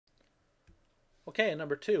Okay, and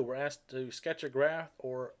number 2, we're asked to sketch a graph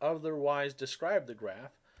or otherwise describe the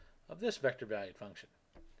graph of this vector valued function.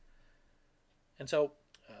 And so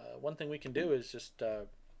one thing we can do is just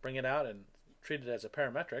bring it out and treat it as a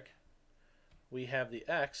parametric. We have the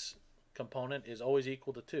x component is always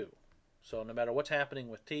equal to 2. So no matter what's happening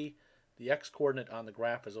with t, the x coordinate on the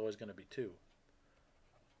graph is always going to be 2.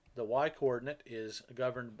 The y coordinate is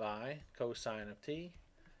governed by cosine of t,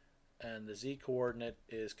 and the z coordinate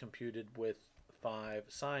is computed with 5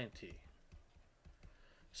 sine t.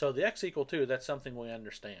 So the x equal 2, that's something we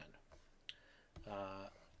understand.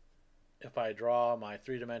 If I draw my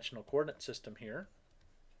three-dimensional coordinate system here,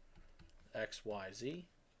 x, y, z,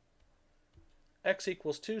 x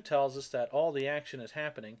equals 2 tells us that all the action is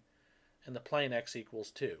happening in the plane x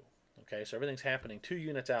equals 2. Okay, so everything's happening 2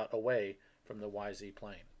 units out away from the yz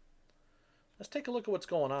plane. Let's take a look at what's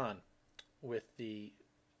going on with the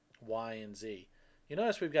y and z. You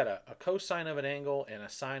notice we've got a cosine of an angle and a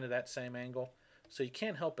sine of that same angle, so you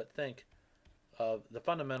can't help but think of the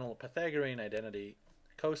fundamental Pythagorean identity,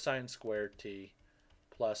 cosine squared t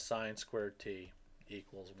plus sine squared t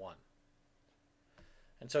equals 1.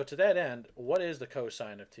 And so to that end, what is the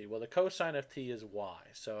cosine of t? Well, the cosine of t is y,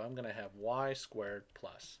 so I'm going to have y squared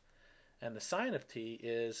plus. And the sine of t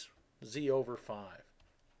is z over 5.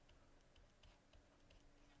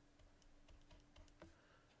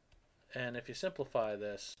 And if you simplify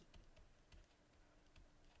this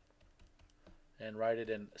and write it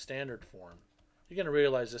in standard form, you're going to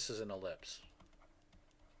realize this is an ellipse.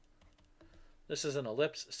 This is an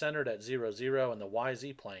ellipse centered at 0, 0 in the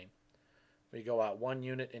yz plane. We go out 1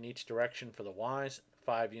 unit in each direction for the y's,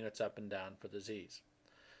 5 units up and down for the z's.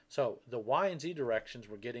 So the y and z directions,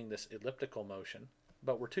 we're getting this elliptical motion,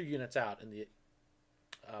 but we're 2 units out in the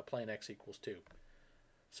plane x equals 2.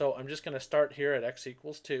 So I'm just going to start here at x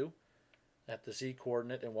equals 2 at the z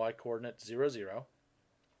coordinate and y coordinate 0, 0.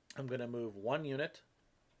 I'm going to move 1 unit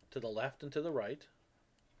to the left and to the right,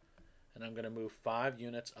 and I'm going to move 5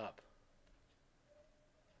 units up.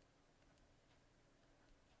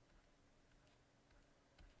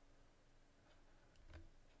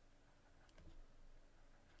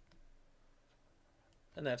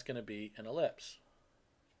 And that's going to be an ellipse.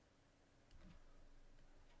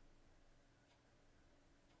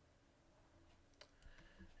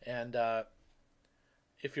 And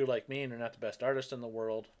if you're like me and you're not the best artist in the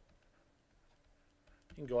world,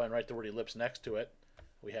 you can go ahead and write the word ellipse next to it.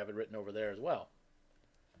 We have it written over there as well.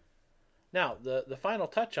 Now, the final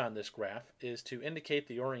touch on this graph is to indicate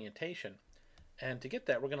the orientation. And to get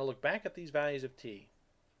that, we're going to look back at these values of t.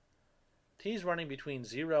 T is running between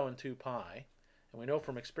 0 and 2 pi. And we know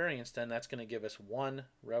from experience then that's going to give us 1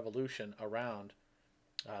 revolution around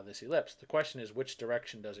this ellipse. The question is, which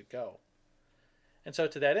direction does it go? And so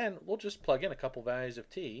to that end, we'll just plug in a couple values of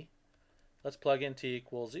t. Let's plug in t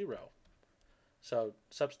equals 0. So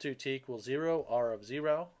substitute t equals 0, r of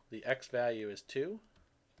 0. The x value is 2.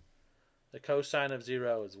 The cosine of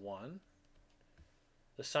 0 is 1.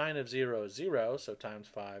 The sine of 0 is 0, so times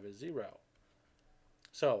 5 is 0.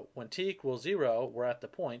 So when t equals 0, we're at the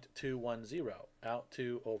point 2, 1, 0. Out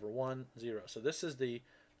 2 over 1, 0. So this is the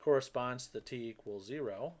corresponds to t equals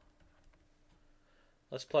 0.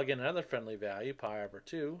 Let's plug in another friendly value, pi over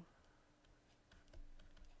 2.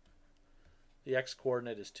 The x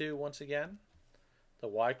coordinate is 2 once again. The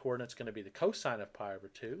y coordinate is going to be the cosine of pi over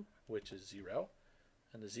 2, which is 0.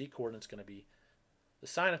 And the z coordinate is going to be the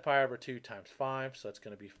sine of pi over 2 times 5, so that's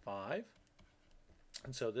going to be 5.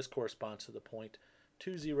 And so this corresponds to the point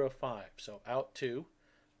 2, 0, 5. So out 2,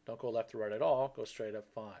 don't go left to right at all, go straight up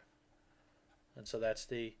 5. And so that's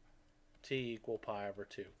the t equal pi over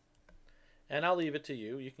 2. And I'll leave it to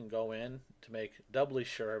you. You can go in to make doubly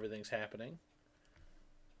sure everything's happening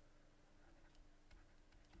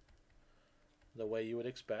the way you would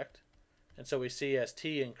expect. And so we see as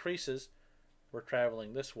t increases, we're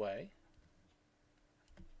traveling this way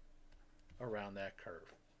around that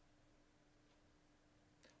curve.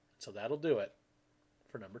 So that'll do it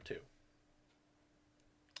for number 2.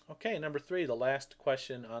 Okay, number 3, the last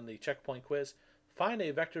question on the checkpoint quiz. Find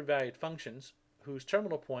a vector valued functions whose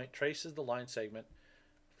terminal point traces the line segment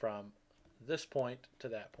from this point to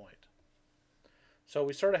that point. So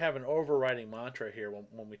we sort of have an overriding mantra here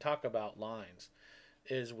when we talk about lines,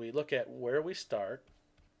 is we look at where we start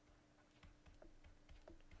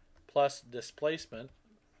plus displacement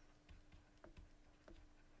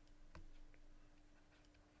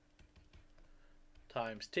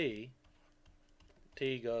times t.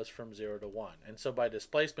 T goes from 0 to 1. And so by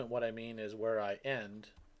displacement, what I mean is where I end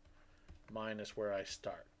minus where I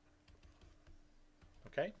start.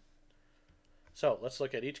 Okay? So let's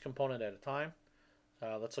look at each component at a time.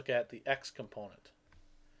 Let's look at the x component.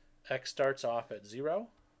 X starts off at 0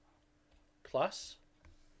 plus,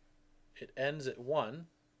 it ends at 1,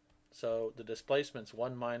 so the displacement's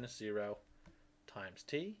 1 minus 0 times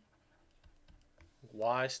t.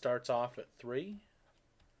 Y starts off at 3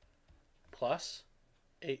 plus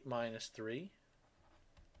 8 minus 3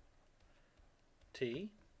 t.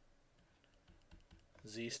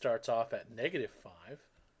 Z starts off at negative 5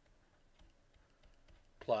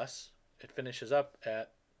 plus, it finishes up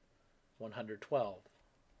at 112.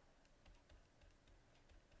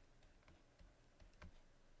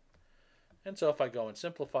 And so if I go and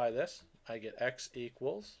simplify this, I get x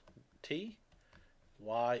equals t,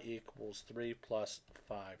 y equals 3 plus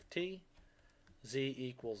 5t, z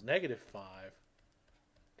equals negative 5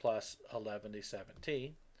 plus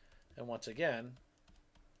 11.7t. And once again,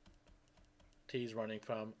 t is running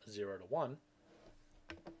from 0 to 1.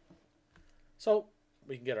 So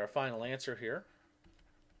we can get our final answer here.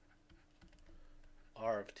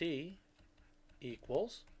 R of t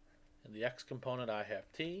equals, in the x component I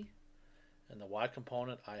have t, in the y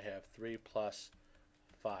component I have 3 plus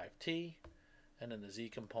 5t, and in the z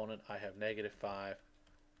component I have negative 5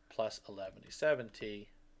 plus 11.7t,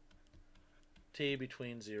 t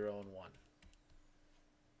between 0 and 1.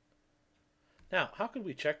 Now, how could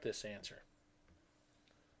we check this answer?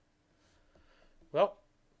 Well,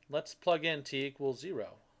 let's plug in t equals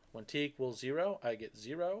 0. When t equals 0, I get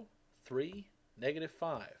 0, 3, negative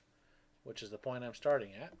 5, which is the point I'm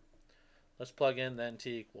starting at. Let's plug in then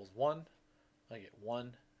t equals 1. I get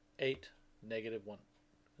 1, 8, negative 1,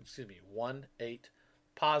 1, 8,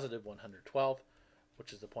 positive 112,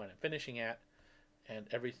 which is the point I'm finishing at. And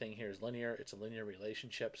everything here is linear. It's a linear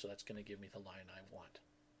relationship, so that's going to give me the line I want.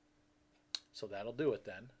 So that'll do it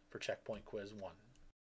then for checkpoint quiz 1.